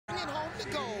to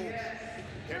go.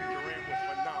 Kevin Durant was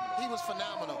phenomenal. He was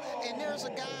phenomenal. And there's a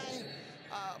guy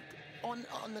on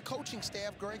the coaching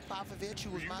staff, Greg Popovich,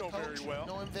 who was my coach. Very well.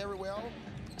 Know him very well.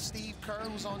 Steve Kerr,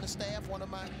 who's on the staff, one of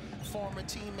my former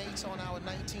teammates on our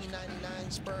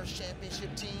 1999 Spurs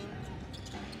championship team.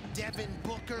 Devin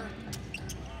Booker,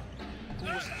 who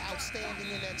was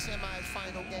outstanding in that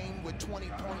semifinal game with 20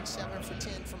 points, 7 for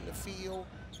 10 from the field.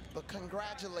 But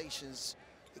congratulations,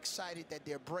 excited that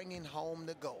they're bringing home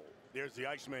the gold. There's the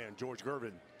Iceman, George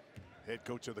Gervin, head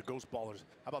coach of the Ghost Ballers.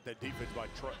 How about that defense by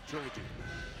Trilogy?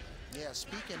 Yeah,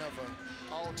 speaking of an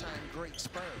all-time great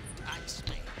Spur,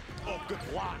 Iceman. Oh, good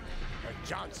block by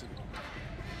Johnson.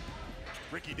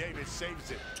 Ricky Davis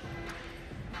saves it.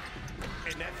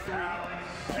 And that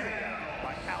three,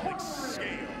 by Alex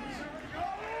Scales.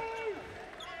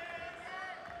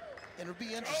 And it'll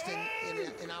be interesting,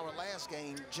 in our last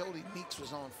game, Jody Meeks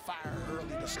was on fire early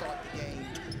to start the game.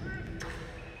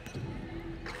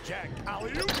 Jack,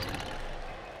 alley-oop.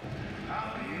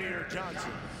 Amir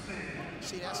Johnson.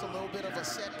 See, that's a little bit of a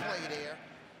set play there.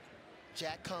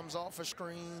 Jack comes off a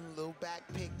screen, little back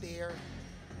pick there.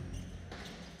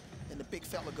 And the big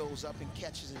fella goes up and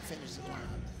catches and finishes the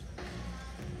line.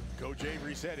 Coach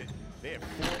Avery said it. They had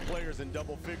 4 players in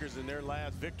double figures in their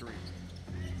last victory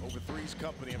over Three's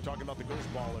Company. I'm talking about the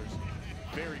Ghost Ballers.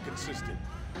 Very consistent.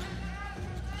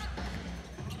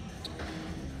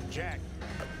 Jack,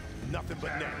 nothing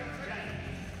but net.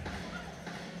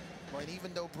 Well, and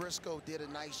even though Briscoe did a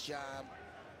nice job,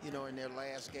 you know, in their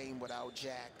last game without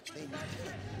Jack,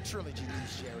 Trilogy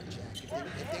needs Jarrett Jack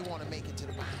if they want to make it to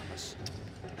the Bahamas.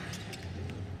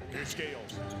 Here's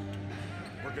Scales.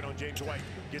 Working on James White.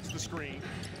 Gets the screen.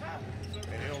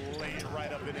 And he'll lay it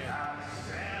right up and in.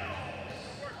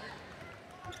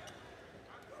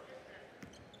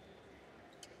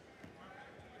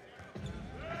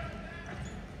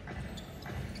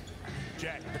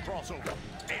 Jack, the crossover.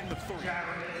 And the three.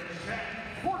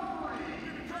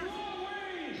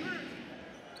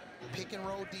 Pick and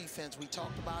roll defense. We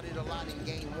talked about it a lot in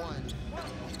game 1.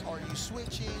 Are you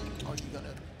switching? Are you going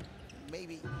to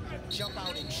maybe jump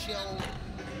out and show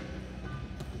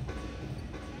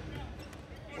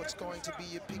what's going to be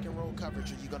your pick and roll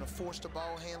coverage? Are you going to force the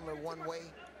ball handler one way?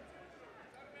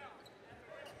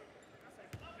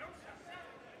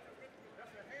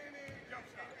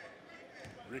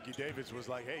 Ricky Davis was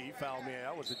like, hey, he fouled me.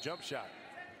 That was a jump shot.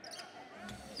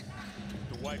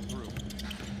 The wipe through.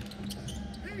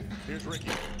 Here's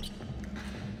Ricky.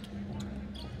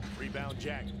 Rebound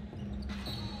Jack.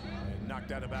 And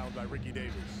knocked out of bounds by Ricky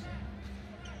Davis.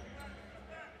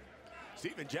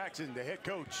 Stephen Jackson, the head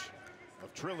coach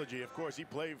of Trilogy. Of course, he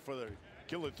played for the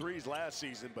Killer Threes last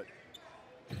season, but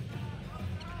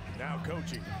now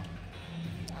coaching.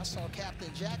 I saw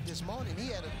Captain Jack this morning. He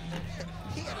had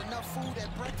enough food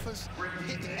at breakfast.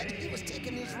 He was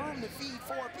taking his room to feed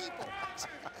 4 people.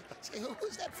 I say,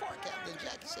 who's that for, Captain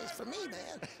Jack? He says, for me,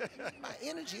 man. My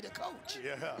energy to coach.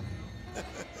 Yeah.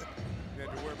 You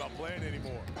have to worry about playing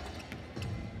anymore.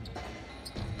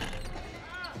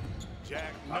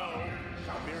 Jack, no.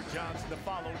 Amir Johnson to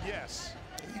follow, yes.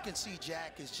 You can see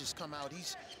Jack has just come out.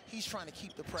 He's trying to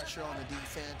keep the pressure on the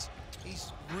defense.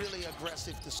 He's really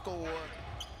aggressive to score.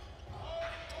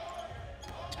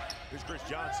 Here's Chris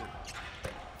Johnson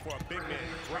for a big man.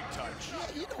 Great touch.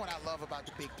 Yeah, you know what I love about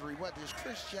the big 3? Whether it's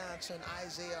Chris Johnson,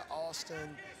 Isaiah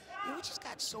Austin, you know, we just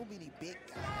got so many big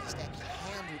guys that can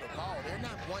handle the ball. They're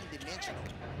not one-dimensional.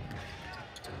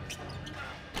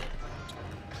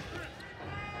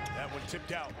 That one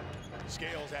tipped out.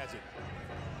 Scales has it.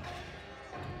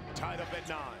 Tied up at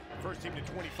 9. First team to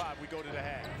 25. We go to the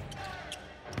half.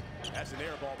 That's an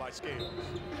air ball by Scales.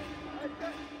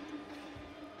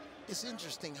 It's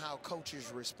interesting how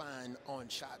coaches respond on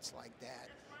shots like that.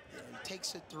 You know, he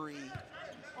takes a 3,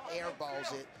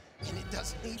 airballs it, and it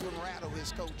doesn't even rattle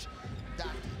his coach,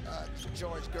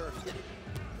 George Gervin.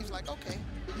 He's like, okay,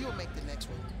 you'll make the next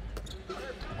one.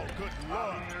 Oh, good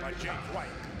love by James White.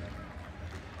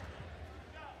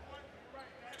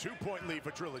 2-point lead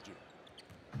for Trilogy.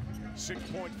 6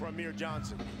 points for Amir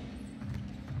Johnson.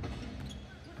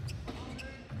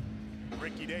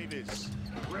 Ricky Davis.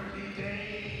 Ricky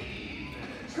Davis.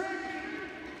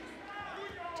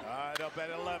 Tied up at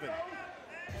 11.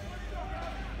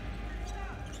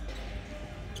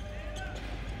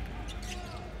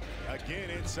 Again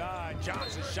inside.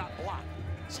 Johnson shot blocked.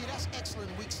 See, that's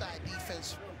excellent weak side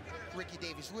defense, Ricky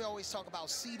Davis. We always talk about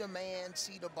see the man,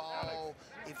 see the ball.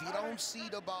 If you don't see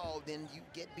the ball, then you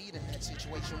get beat in that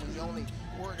situation when you're only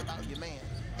worried about your man.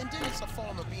 And then it's a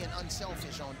form of being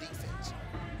unselfish on defense.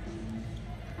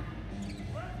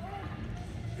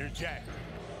 Here's Jack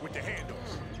with the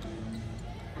handles.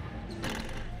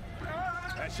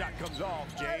 That shot comes off.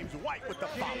 James White with the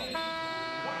follow.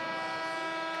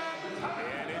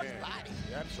 And it,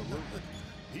 absolutely.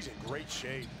 He's in great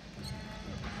shape.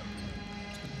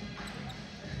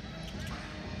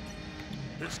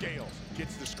 Here's Scales.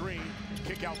 Gets the screen.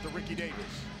 Kick out to Ricky Davis.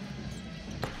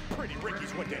 Pretty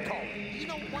Ricky's what they call it. You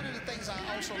know, one of the things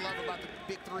I also love about the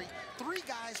Big Three, 3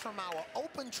 guys from our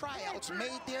open tryouts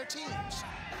made their teams.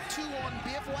 2 on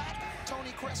Bivouac,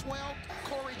 Tony Cresswell,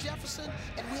 Corey Jefferson,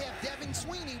 and we have Devin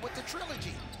Sweeney with the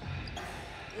Trilogy.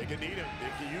 They can need him.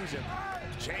 They can use him.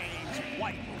 James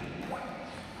White.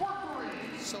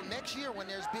 So next year when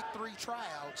there's Big Three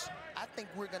tryouts, I think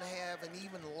we're going to have an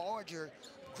even larger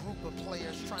group of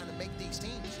players trying to make these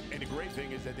teams. And the great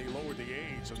thing is that they lowered the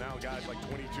age, so now guys like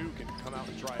 22 can come out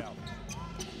and try out.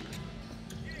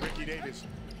 Ricky Davis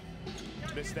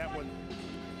missed that one.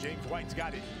 James White's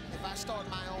got it. If I start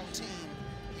my own team,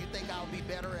 you think I'll be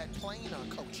better at playing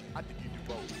or coaching? I think you do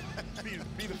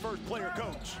both. be the first player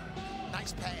coach.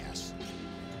 Nice pass.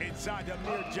 Inside to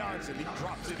Amir Johnson, he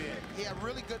drops it in. Yeah,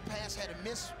 really good pass, had a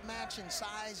mismatch in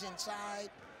size inside.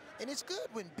 And it's good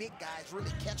when big guys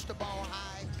really catch the ball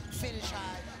high, finish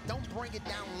high. Don't bring it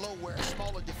down low where a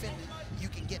smaller defender, you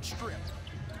can get stripped.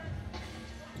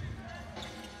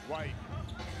 White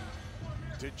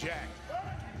to Jack.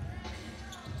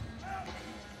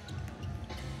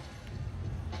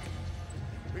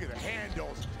 Look at the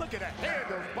handles. Look at the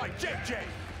handles by JJ.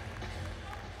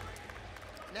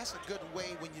 And that's a good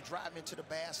way when you drive into the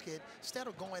basket. Instead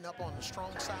of going up on the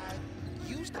strong side,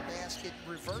 use the basket,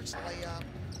 reverse layup,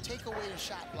 take away the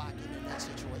shot blocking in that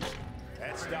situation.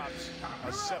 That stops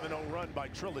a 7-0 run by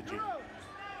Trilogy.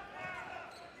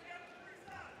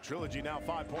 Trilogy now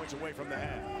 5 points away from the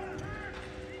half.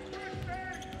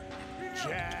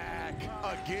 Jack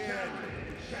again.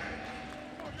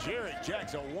 Jarrett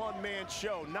Jack's a one-man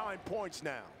show, 9 points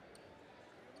now.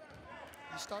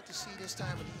 You start to see this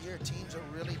time of the year, teams are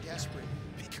really desperate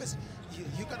because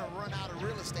you're going to run out of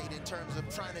real estate in terms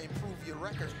of trying to improve your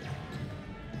record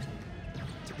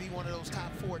to be one of those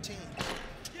top 4 teams.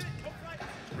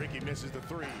 Ricky misses the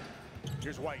 3.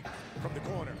 Here's White from the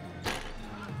corner.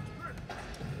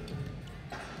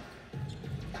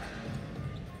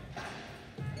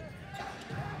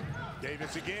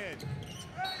 Davis again.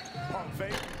 Pump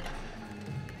fake.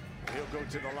 He'll go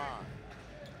to the line.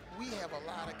 We have a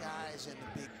lot of guys in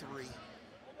the Big Three,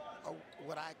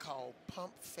 what I call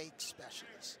pump fake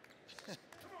specialists.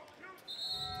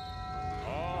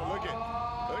 Oh, look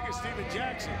at Steven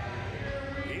Jackson.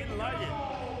 He didn't like it.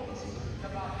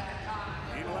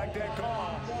 He didn't like that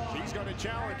call. He's going to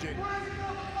challenge it.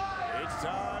 It's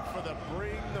time for the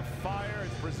Bring the Fire.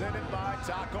 It's presented by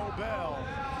Taco Bell.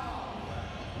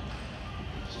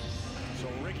 So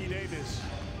Ricky Davis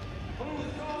will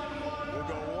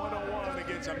go one-on-one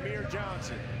against Amir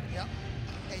Johnson. Yep.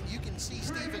 And you can see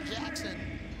Steven Jackson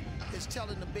is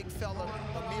telling the big fella,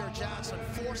 Amir Johnson,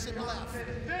 force him left.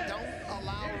 Don't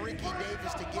allow Ricky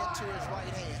Davis to get to his right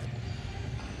hand.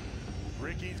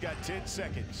 Ricky's got 10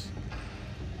 seconds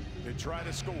to try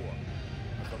to score.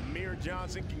 If Amir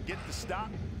Johnson can get the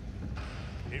stop,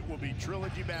 it will be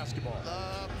Trilogy basketball.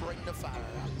 Love Bring the Fire.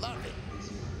 I love it.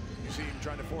 You see him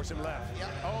trying to force him left. Yep.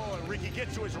 Oh, and Ricky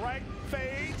gets to his right,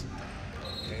 fades.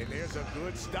 And there's a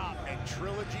good stop, and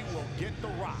Trilogy will get the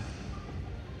rock.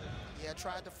 Yeah,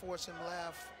 tried to force him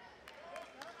left.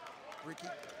 Ricky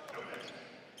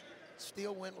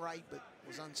still went right, but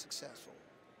was unsuccessful.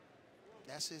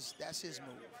 That's his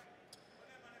move.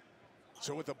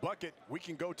 So with the bucket, we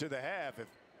can go to the half if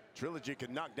Trilogy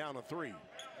can knock down a 3.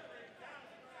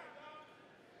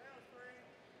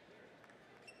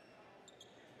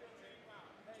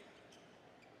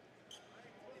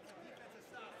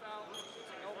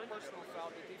 Personal foul,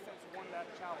 the defense won that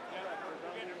challenge.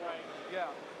 Yeah.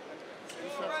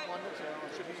 Defense won the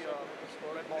challenge. Should be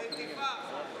red ball coming in.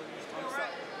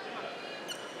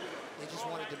 They just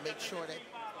wanted to make sure that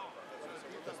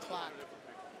the clock,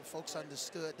 the folks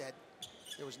understood that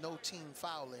there was no team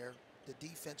foul there. The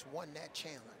defense won that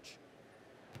challenge.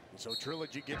 So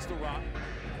Trilogy gets the rock.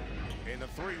 And the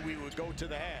 3, we would go to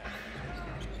the half.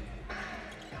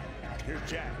 Here's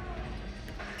Jack.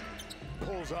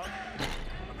 Pulls up.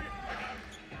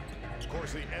 Of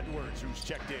course, the Edwards, who's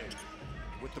checked in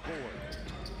with the board.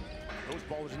 Those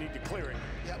ballers need to clear it.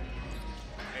 Yep.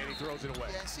 And he throws it away.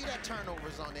 Yeah, see that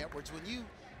turnovers on Edwards. When you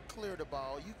clear the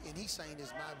ball, and he's saying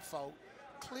it's my fault,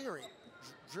 clear it.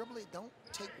 Dribble it. Don't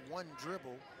take one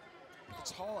dribble.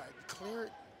 It's hard. Clear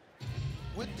it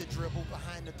with the dribble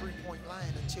behind the three-point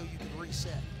line until you can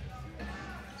reset.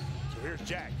 So here's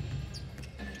Jack.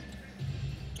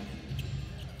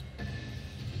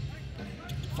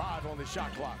 5 on the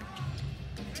shot clock.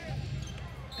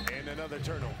 And another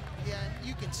turnover. Yeah,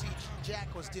 you can see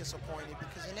Jack was disappointed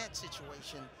because in that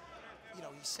situation, you know,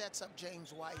 he sets up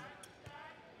James White.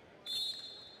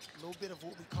 A little bit of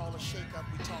what we call a shakeup.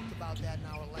 We talked about that in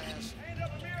our last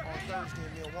on Thursday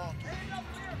in Milwaukee.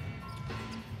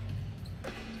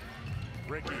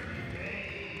 Ricky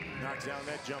knocks down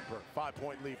that jumper.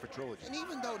 5-point lead for Trilogy. And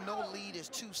even though no lead is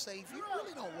too safe, you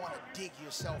really don't want to dig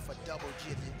yourself a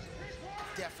double-digit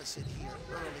deficit here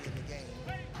early in the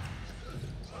game.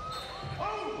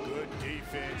 Good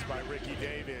defense by Ricky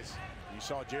Davis. You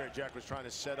saw Jarrett Jack was trying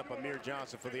to set up Amir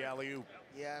Johnson for the alley-oop.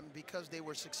 Yeah, and because they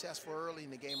were successful early in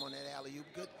the game on that alley-oop,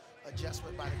 good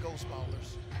adjustment by the Ghost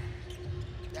Ballers.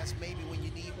 That's maybe when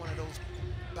you need one of those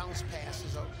bounce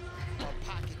passes or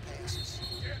pocket passes.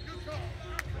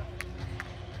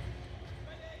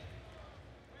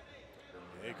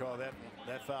 They call that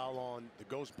foul on the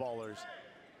Ghost Ballers.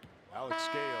 Alex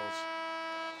Scales.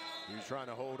 He was trying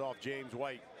to hold off James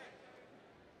White.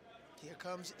 Here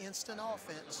comes instant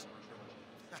offense.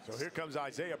 So here comes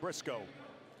Isaiah Briscoe.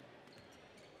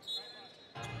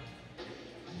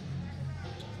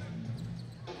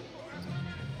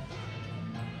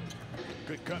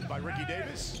 Good cut by Ricky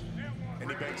Davis, and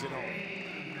he banks it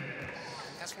home.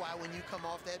 That's why when you come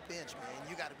off that bench, man,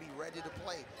 you got to be ready to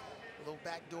play. A little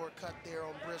backdoor cut there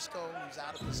on Briscoe. He's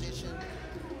out of position.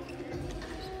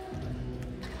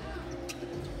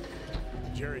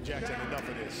 Jarrett Jackson, enough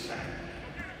of this.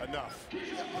 Enough.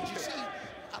 Yeah, but you see,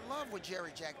 I love what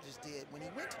Jarrett Jack just did. When he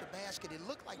went to the basket, it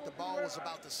looked like the ball was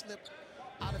about to slip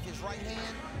out of his right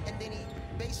hand, and then he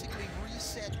basically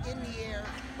reset in the air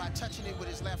by touching it with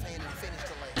his left hand and finished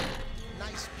the layup.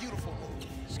 Nice, beautiful move.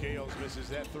 Scales misses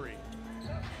that three.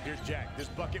 Here's Jack. This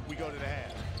bucket, we go to the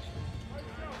half.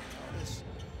 This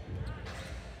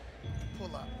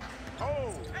pull up.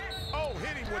 Oh,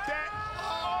 hit him with that.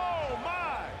 Oh,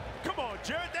 my. Come on,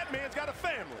 Jarrett. That man's got a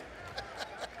family.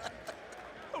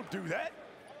 Don't do that.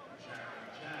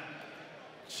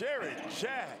 Jarrett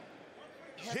Jack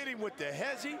hit him with the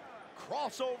hezzy,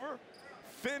 crossover,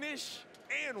 finish,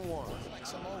 and one. Like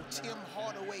some old Tim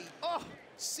Hardaway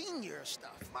senior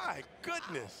stuff. My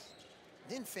goodness.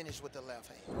 Then finish with the left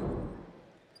hand.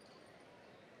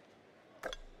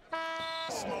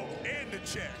 Smoke and the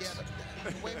chest. Yeah,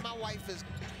 the way my wife is,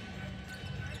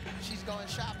 she's going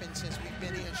shopping since we've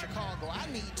been here in Chicago. I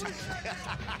need to.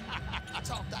 I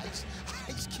talked to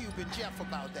Ice Cube and Jeff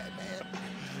about that,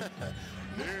 man.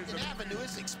 Michigan Avenue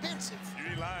is expensive.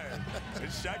 You ain't lying.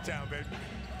 It's Chi-Town, baby.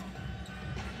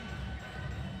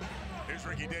 Here's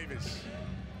Ricky Davis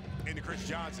into Chris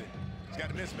Johnson. He's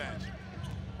got a mismatch.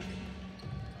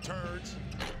 Turns.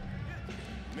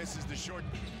 Misses the short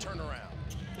turnaround.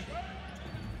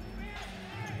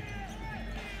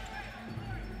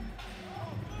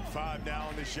 Five now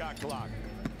on the shot clock.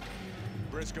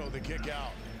 Briscoe the kick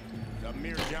out.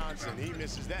 Amir Johnson, he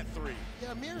misses that three.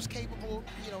 Yeah, Amir's capable,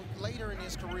 you know, later in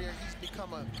his career, he's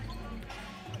become a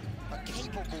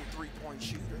capable three-point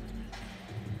shooter.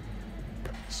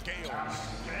 Scales.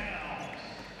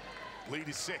 Lead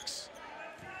is 6.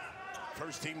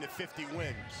 First team to 50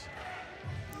 wins.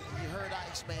 You heard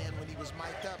Ice, man, when he was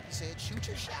mic'd up, he said, shoot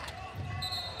your shot.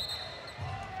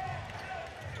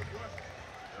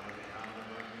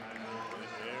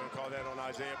 They don't call that on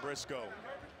Isaiah Briscoe.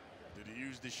 Did he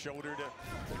use the shoulder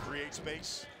to create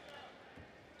space?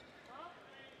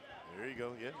 There you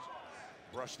go, yes.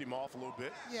 Brushed him off a little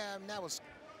bit. Yeah, I mean, that was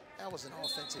an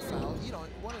offensive foul. You know,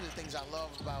 one of the things I love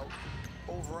about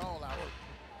overall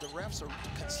the refs are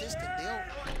consistent. They're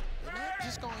not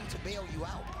just going to bail you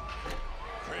out.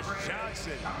 Chris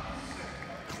Johnson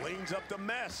cleans up the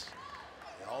mess.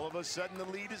 And all of a sudden, the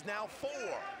lead is now 4.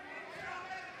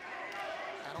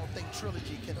 I don't think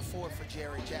Trilogy can afford for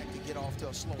Jarrett Jack to get off to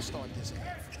a slow start this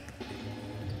half.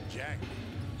 Jack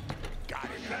got it.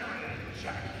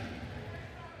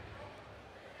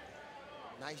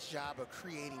 Nice job of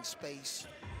creating space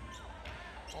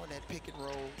on that pick and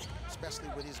roll, especially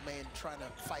with his man trying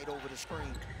to fight over the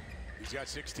screen. He's got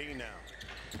 16 now.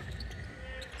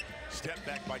 Step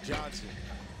back by Johnson.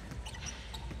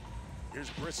 Here's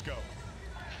Briscoe.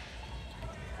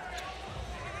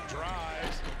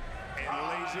 Drives and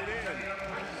lays it in.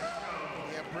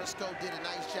 Yeah, Briscoe did a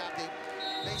nice job. They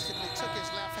basically took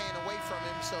his left hand away from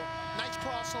him, so nice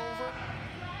crossover.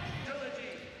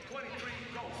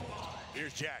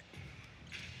 Here's Jack.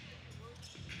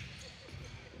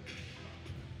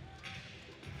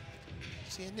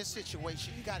 See, in this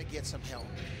situation, you got to get some help.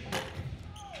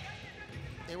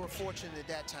 They were fortunate at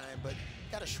that time, but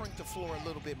got to shrink the floor a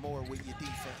little bit more with your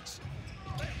defense.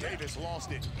 Davis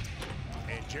lost it,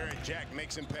 and Jarrett Jack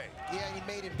makes him pay. Yeah, he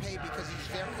made him pay because he's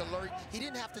very alert. He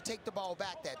didn't have to take the ball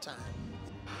back that time.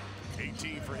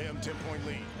 18 for him, 10-point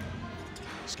lead.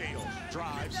 Scales,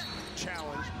 drives,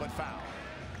 challenge, but foul.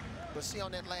 But see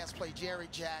on that last play,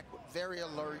 Jarrett Jack, very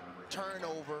alert,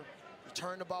 turnover,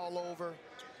 turn the ball over.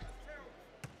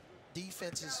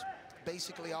 Defense is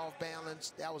basically off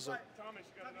balance. That was a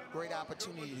great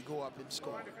opportunity to go up and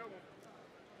score.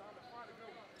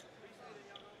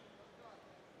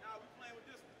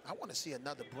 I want to see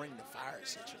another bring the fire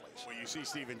situation. Well, you see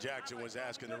Steven Jackson was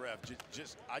asking the ref,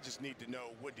 I just need to know,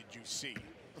 what did you see?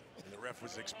 And the ref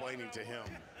was explaining to him,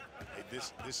 hey,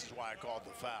 this is why I called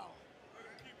the foul.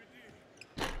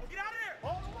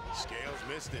 Scales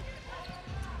missed it.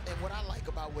 And what I like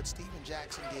about what Steven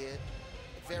Jackson did,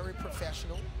 very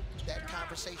professional. That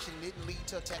conversation didn't lead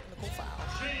to a technical foul.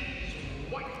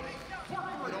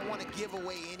 You don't want to give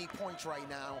away any points right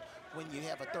now when you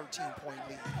have a 13-point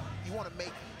lead. You want to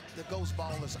make the Ghost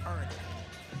Ballers earn it.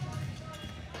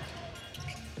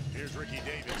 Here's Ricky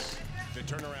Davis. The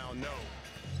turnaround, no.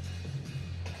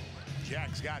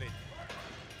 Jack's got it.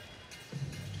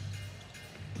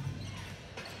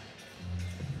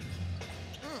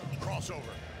 Crossover.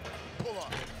 Pull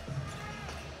up.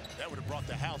 That would have brought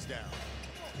the house down.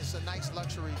 It's a nice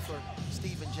luxury for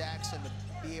Steven Jackson to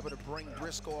be able to bring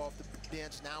Briscoe off the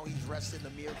bench. Now he's resting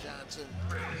Amir Johnson.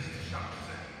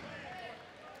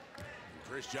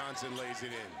 Chris Johnson lays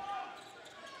it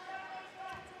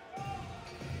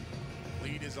in.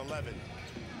 Lead is 11.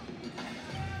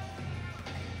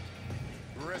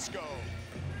 Briscoe.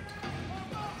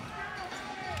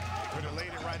 Could have laid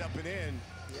it right up and in.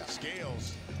 Yeah.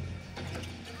 Scales.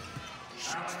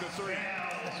 Shoots the three.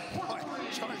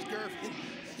 Charles Gervin,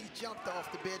 he jumped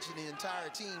off the bench and the entire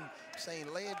team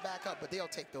saying lay it back up, but they'll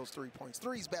take those 3 points.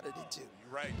 Three's better than 2.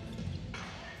 You're right.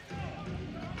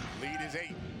 Lead is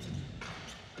 8.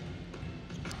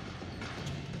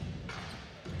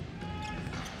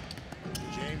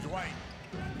 James White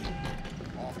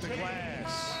off the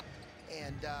glass.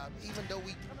 And even though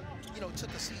we, took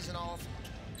a season off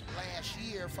last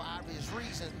year for obvious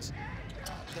reasons,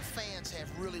 the fans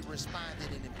have really responded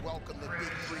and welcomed the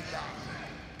big 3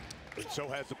 back. So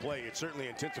has the play. It certainly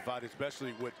intensified,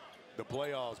 especially with the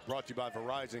playoffs brought to you by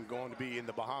Verizon going to be in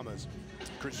the Bahamas.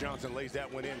 Chris Johnson lays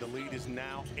that one in. The lead is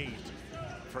now 8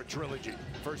 for Trilogy.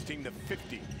 First team to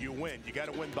 50. You win. You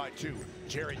got to win by 2.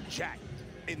 Jarrett Jack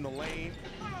in the lane.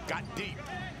 Got deep.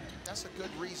 That's a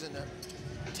good reason to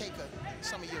take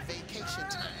some of your vacation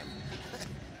time.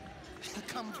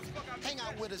 Come hang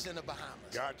out with us in the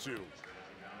Bahamas. Got to.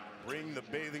 Bring the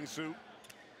bathing suit.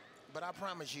 But I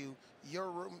promise you,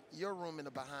 your room in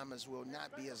the Bahamas will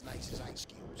not be as nice as Ice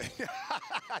Cube's.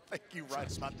 I think you're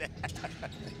right about that.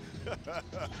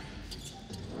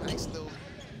 Nice little.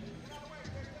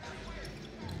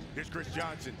 Here's Chris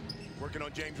Johnson working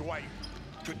on James White.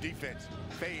 Good defense.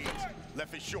 Fades.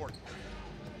 Left it short.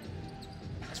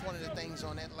 That's one of the things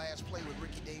on that last play with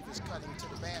Ricky Davis cutting to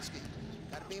the basket.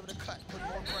 Got to be able to cut, put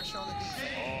more pressure on the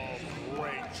defense. Oh,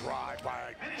 great drive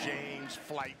by James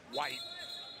Flight White.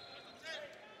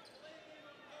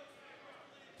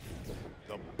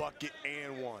 The bucket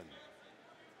and one.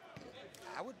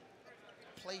 I would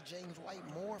play James White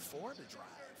more for the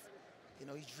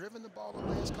drive. He's driven the ball the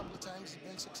last couple of times. He's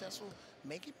been successful.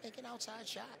 Make an outside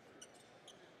shot.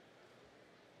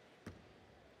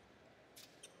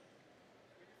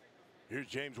 Here's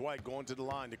James White going to the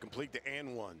line to complete the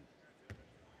and one.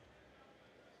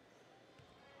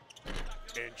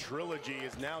 And Trilogy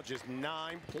is now just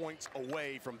 9 points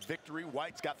away from victory.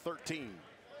 White's got 13.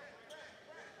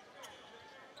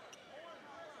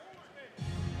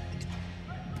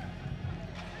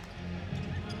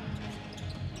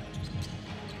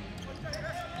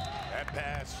 That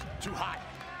pass too hot.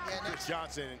 Yeah, Chris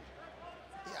Johnson.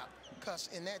 Yeah, because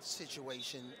in that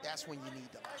situation, that's when you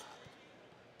need the lob.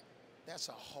 That's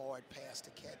a hard pass to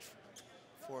catch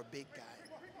for a big guy.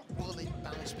 Bullet,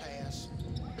 bounce pass.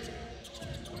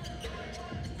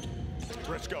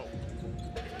 Briscoe,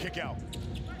 kick out.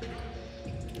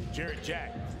 Jarrett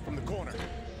Jack from the corner.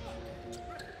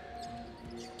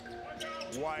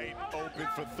 White open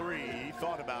for 3. He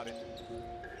thought about it.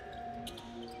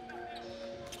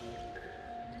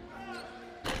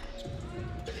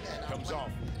 Comes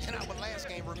off. In our last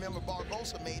game, remember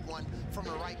Barbosa made one from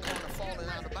the right corner, falling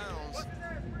out of bounds.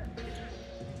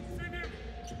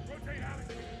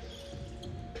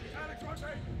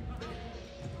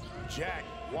 Jack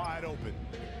wide open.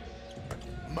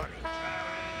 Money.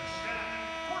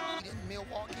 In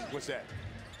Milwaukee. What's that?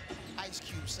 Ice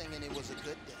Cube singing "It Was a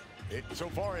Good Day." So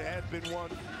far, it has been one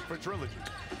for Trilogy.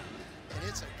 And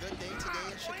it's a good day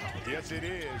today in Chicago. Yes, it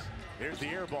is. Here's the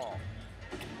air ball.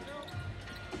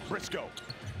 Briscoe.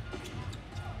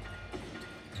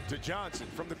 to Johnson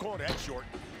from the corner. That's short.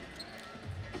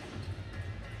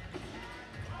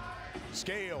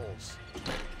 Scales.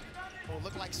 Oh,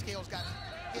 looked like Scales got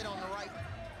hit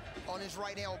on his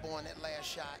right elbow on that last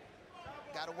shot.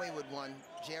 Got away with one.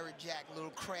 Jarrett Jack,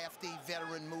 little crafty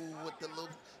veteran move with the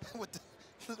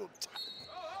little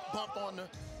bump on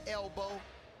the elbow.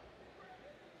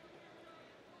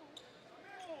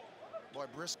 Boy,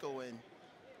 Briscoe and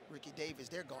Ricky Davis,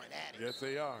 they're going at it. Yes,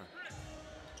 they are.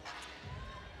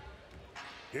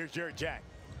 Here's Jarrett Jack.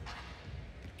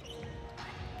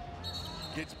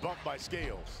 Gets bumped by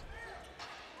Scales.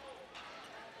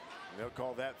 They'll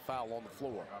call that foul on the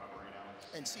floor.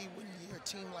 And see, when you're a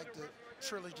team like the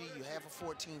Trilogy, you have a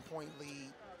 14-point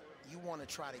lead. You want to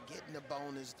try to get in the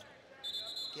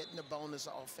bonus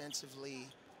offensively,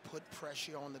 put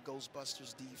pressure on the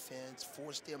Ghostbusters defense,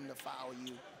 force them to foul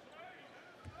you,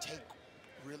 take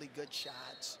really good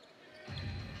shots.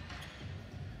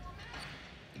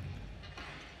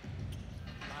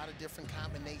 A lot of different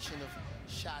combination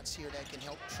of shots here that can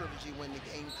help Trilogy win the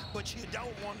game, but you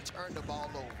don't want to turn the ball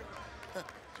over.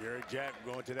 Jarrett Jack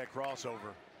going to that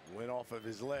crossover. Went off of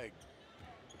his leg.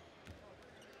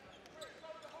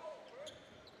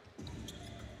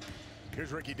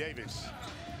 Here's Ricky Davis.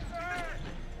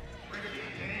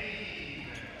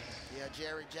 Yeah,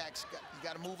 Jarrett Jack's you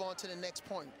got to move on to the next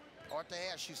point. Arthur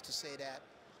Ashe used to say that.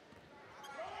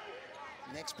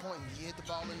 Next point, you hit the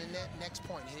ball in the net, next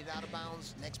point, hit it out of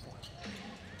bounds, next point.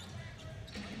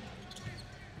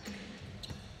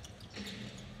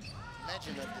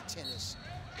 Legend of the tennis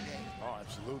game. Oh,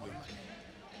 absolutely.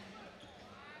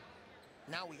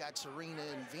 Now we got Serena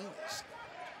and Venus.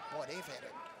 Boy,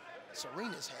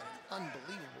 Serena's had an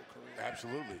unbelievable career.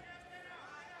 Absolutely.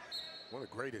 One of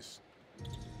the greatest.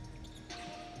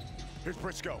 Here's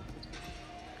Briscoe.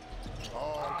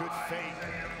 Oh, good fake.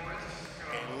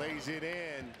 And lays it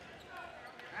in.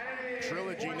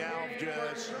 Trilogy now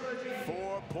just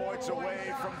 4 points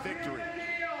away from victory.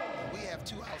 We have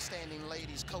two outstanding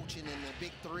ladies coaching in the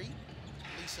Big Three,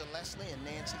 Lisa Leslie and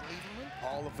Nancy Lieberman.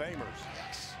 Hall of Famers.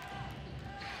 Yes.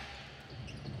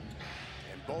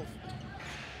 And both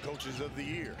coaches of the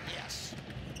year. Yes.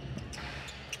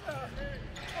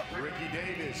 Ricky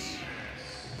Davis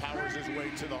powers his way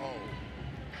to the hole.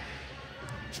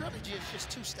 Trilogy is just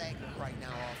too stagnant right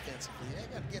now offensively. They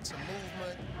got to get some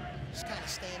movement, just kind of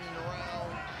standing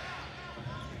around.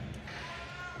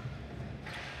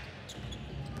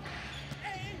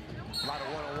 A lot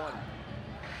of one-on-one.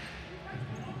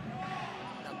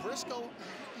 Now, Briscoe,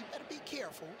 you better be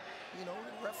careful. You know,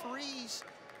 the referees,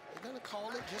 they're going to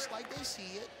call it just like they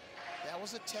see it. That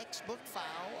was a textbook foul.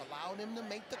 Allow them to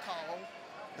make the call.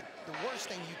 The worst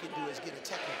thing you can do is get a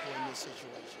technical in this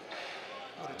situation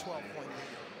with a 12-point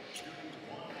lead.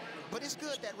 But it's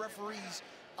good that referees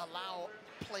allow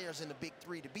players in the Big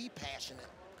Three to be passionate.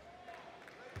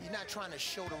 You're not trying to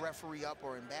show the referee up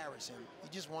or embarrass him. You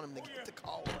just want him to get the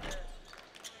call right.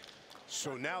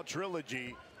 So now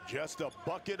Trilogy just a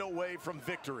bucket away from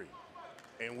victory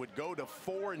and would go to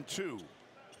 4-2.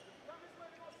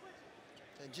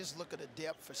 And just look at the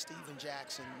depth for Steven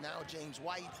Jackson. Now James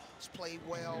White has played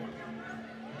well.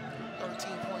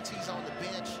 13 points, he's on the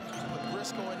bench. Put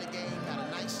Briscoe in the game, got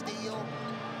a nice steal.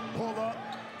 Pull up,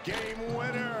 game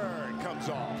winner, comes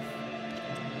off.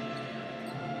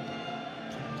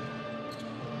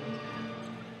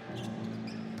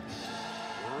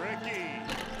 Ricky.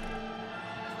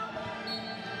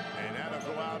 And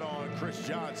that'll go out on Chris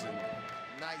Johnson.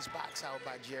 Nice box out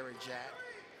by Jarrett Jack.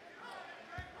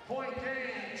 Point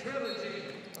game, Trilogy.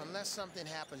 Unless something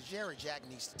happens, Jarrett Jack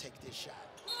needs to take this shot.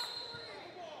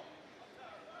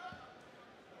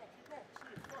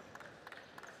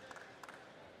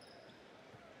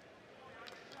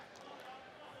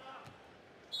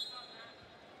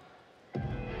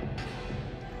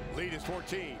 Lead is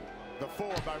 14. The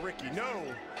 4 by Ricky. No.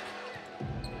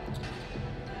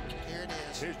 Here it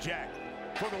is. Here's Jack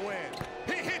for the win.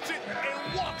 He hits it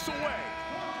and walks away.